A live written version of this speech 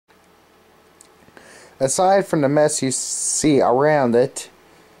aside from the mess you see around it,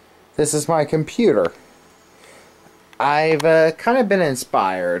 this is my computer. I've kind of been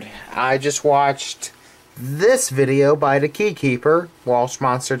inspired. I just watched this video by the Keykeeper, Walsh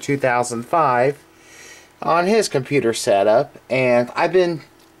Monster 2005, on his computer setup, and I've been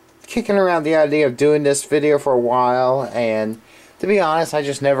kicking around the idea of doing this video for a while, and to be honest, I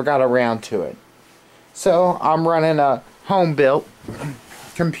just never got around to it. So I'm running a home-built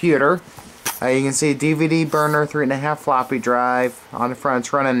computer. You can see DVD burner, 3.5 floppy drive. On the front,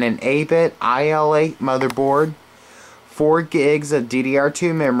 it's running an Abit IL8 motherboard, 4 gigs of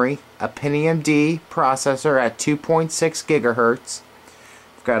DDR2 memory, a Pentium D processor at 2.6 gigahertz.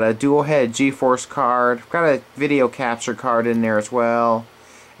 I've got a dual-head GeForce card. I've got a video capture card in there as well,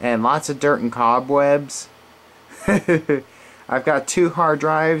 and lots of dirt and cobwebs. I've got 2 hard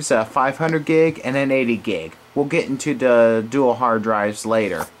drives, a 500 gig and an 80 gig. We'll get into the dual hard drives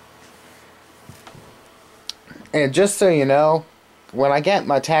later. And just so you know, when I get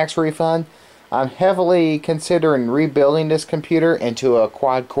my tax refund, I'm heavily considering rebuilding this computer into a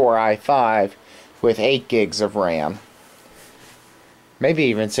quad-core i5 with 8 gigs of RAM. Maybe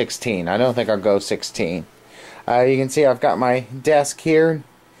even 16. I don't think I'll go 16. You can see I've got my desk here.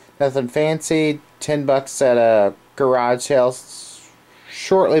 Nothing fancy. $10 at a garage sale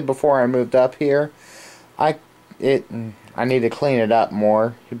shortly before I moved up here. I need to clean it up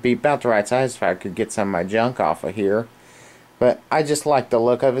more. It'd be about the right size if I could get some of my junk off of here. But I just like the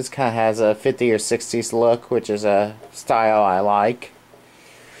look of it. It kind of has a 50s or 60s look, which is a style I like.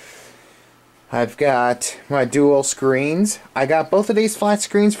 I've got my dual screens. I got both of these flat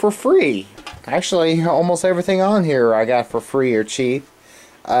screens for free. Actually, almost everything on here I got for free or cheap.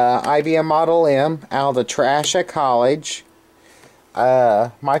 IBM Model M out of the trash at college.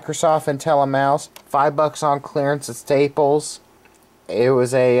 Microsoft IntelliMouse, $5 on clearance at Staples. It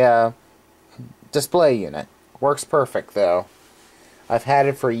was a display unit. Works perfect though. I've had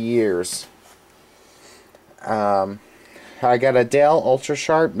it for years. I got a Dell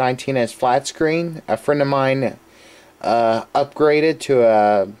UltraSharp 19-inch flat screen. A friend of mine upgraded to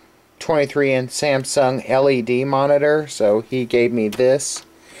a 23-inch Samsung LED monitor, so he gave me this.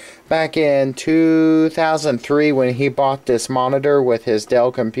 Back in 2003, when he bought this monitor with his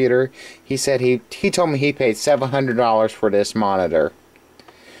Dell computer, he said he told me he paid $700 for this monitor,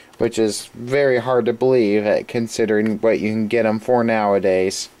 which is very hard to believe considering what you can get them for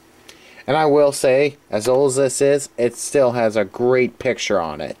nowadays. And I will say, as old as this is, it still has a great picture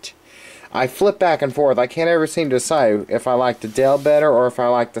on it. I flip back and forth. I can't ever seem to decide if I like the Dell better or if I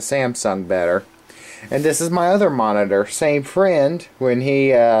like the Samsung better. And this is my other monitor. Same friend, when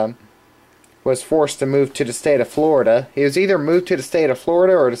he was forced to move to the state of Florida. He was either moved to the state of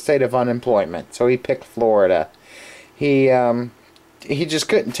Florida or the state of unemployment. So he picked Florida. He just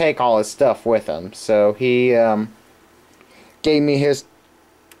couldn't take all his stuff with him. So he gave me his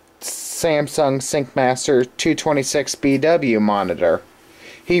Samsung SyncMaster 226BW monitor.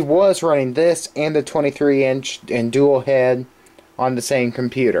 He was running this and the 23-inch and dual head on the same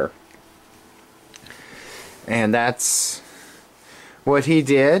computer. And that's what he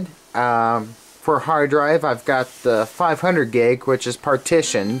did. For hard drive, I've got the 500 gig, which is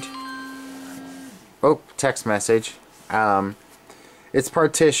partitioned. Oh, text message. It's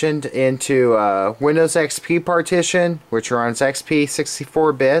partitioned into Windows XP partition, which runs XP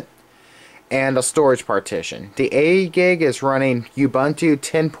 64-bit, and a storage partition. The 80 gig is running Ubuntu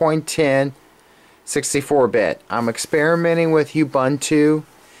 10.10 64-bit. I'm experimenting with Ubuntu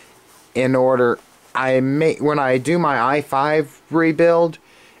in order. When I do my i5 rebuild,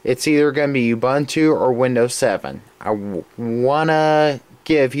 it's either going to be Ubuntu or Windows 7. I want to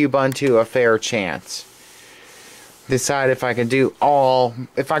give Ubuntu a fair chance. Decide if I can do all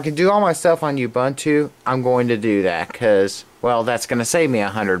my stuff on Ubuntu, I'm going to do that, because, well, that's going to save me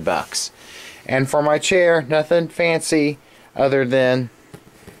 $100. And for my chair, nothing fancy other than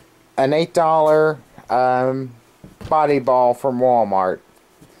an $8 body ball from Walmart.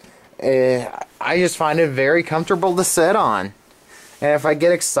 I just find it very comfortable to sit on. And if I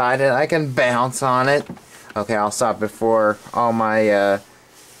get excited, I can bounce on it. Okay, I'll stop before all my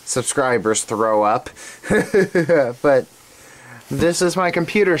subscribers throw up. But this is my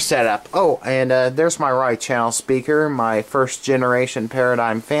computer setup. Oh, and there's my right channel speaker, my first generation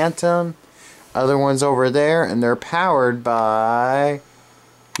Paradigm Phantom. Other ones over there, and they're powered by,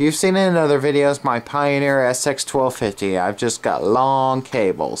 you've seen it in other videos, my Pioneer SX1250. I've just got long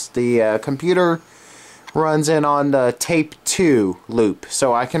cables. The computer runs in on the tape 2 loop,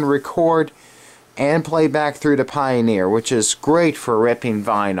 so I can record and play back through the Pioneer, which is great for ripping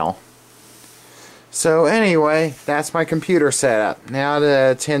vinyl. So anyway, that's my computer setup. Now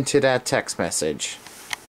to attend to that text message.